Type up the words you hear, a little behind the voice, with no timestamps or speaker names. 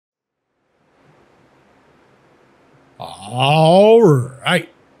All right.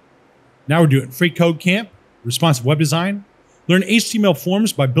 Now we're doing free code camp, responsive web design, learn HTML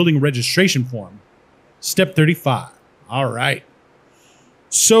forms by building a registration form. Step 35. All right.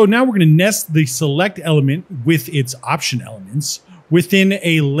 So now we're going to nest the select element with its option elements within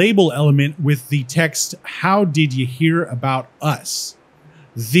a label element with the text, how did you hear about us?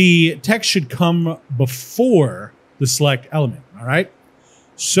 The text should come before the select element, all right?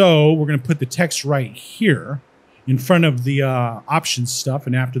 So we're going to put the text right here in front of the options stuff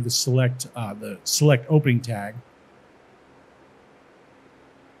and after the select opening tag.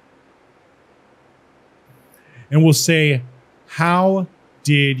 And we'll say, how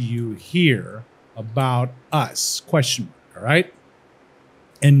did you hear about us? Question mark, all right?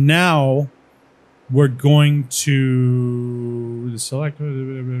 And now we're going to select,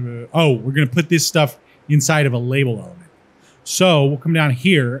 we're going to put this stuff inside of a label element. So we'll come down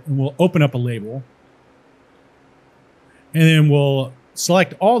here and we'll open up a label. And then we'll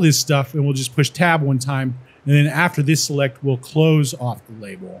select all this stuff and we'll just push tab one time. And then after this select, we'll close off the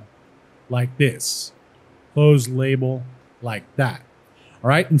label like this. Close label like that. All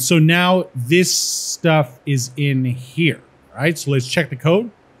right. And so now this stuff is in here. All right. So let's check the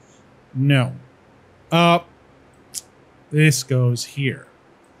code. No. This goes here.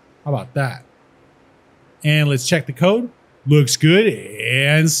 How about that? And let's check the code. Looks good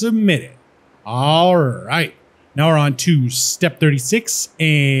and submit it. All right. Now we're on to step 36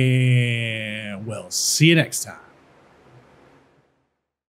 and we'll see you next time.